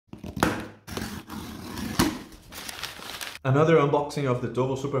Another unboxing of the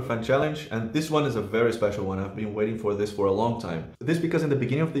Dovo Superfan challenge, and this one is a very special one. I've been waiting for this for a long time. This because in the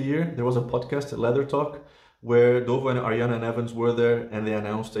beginning of the year, there was a podcast, Leather Talk, where Dovo and Ariana and Evans were there and they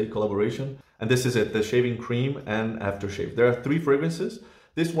announced a collaboration. And this is it, the shaving cream and aftershave. There are 3 fragrances.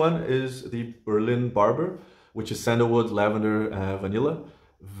 This one is the Berlin Barber, which is sandalwood, lavender, vanilla.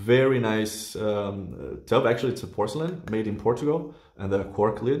 Very nice tub. Actually, it's a porcelain made in Portugal and a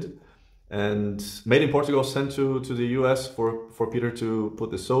cork lid. And made in Portugal, sent to the US for Peter to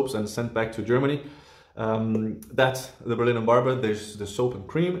put the soaps and sent back to Germany. That's the Berlin Barber. There's the soap and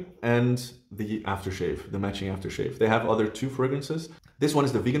cream and the aftershave, the matching aftershave. They have other 2 fragrances. This one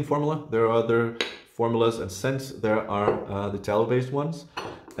is the vegan formula. There are other formulas and scents. There are the tallow-based ones.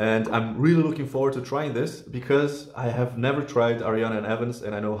 And I'm really looking forward to trying this because I have never tried Ariana and Evans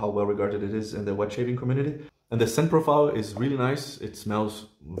and I know how well regarded it is in the wet shaving community. And the scent profile is really nice. It smells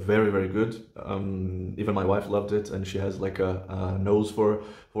very, very good. Even my wife loved it and she has like a nose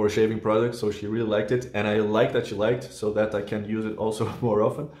for shaving products, so she really liked it. And I like that she liked, so that I can use it also more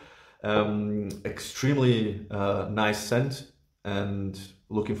often. Extremely nice scent and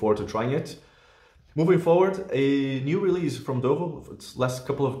looking forward to trying it. Moving forward, a new release from Dovo. It's last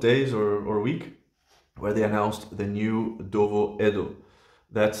couple of days or week, where they announced the new Dovo EDO.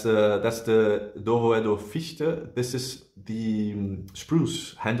 That's the Dovo EDO Fichte. This is the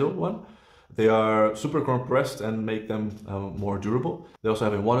spruce handle one. They are super compressed and make them more durable. They also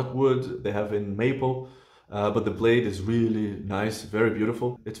have in walnut wood, they have in maple, but the blade is really nice, very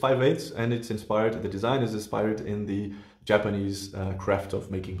beautiful. It's 5/8 and it's inspired, the design is inspired in the Japanese craft of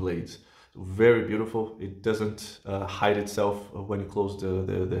making blades. Very beautiful. It doesn't hide itself when you close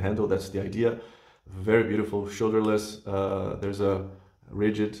the handle. That's the idea. Very beautiful, shoulderless. There's a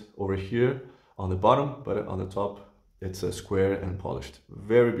rigid over here on the bottom, but on the top it's a square and polished.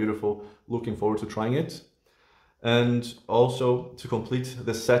 Very beautiful. Looking forward to trying it. And also to complete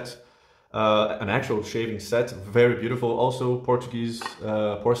the set, an actual shaving set. Very beautiful. Also Portuguese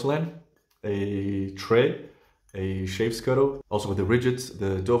porcelain, a tray, a shave scuttle, also with the rigids,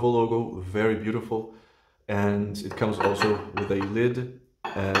 the Dovo logo, very beautiful. And it comes also with a lid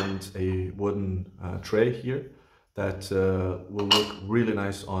and a wooden tray here that will look really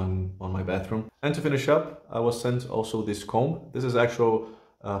nice on my bathroom. And to finish up, I was sent also this comb. This is actual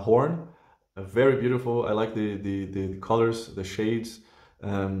horn, very beautiful. I like the colors, the shades,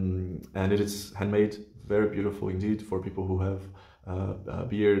 and it is handmade, very beautiful indeed for people who have a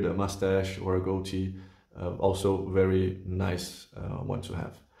beard, a mustache or a goatee. Also very nice one to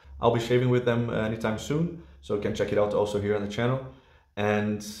have. I'll be shaving with them anytime soon, so you can check it out also here on the channel.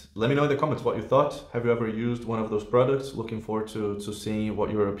 And let me know in the comments what you thought. Have you ever used one of those products? Looking forward to seeing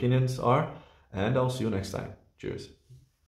what your opinions are. And I'll see you next time. Cheers.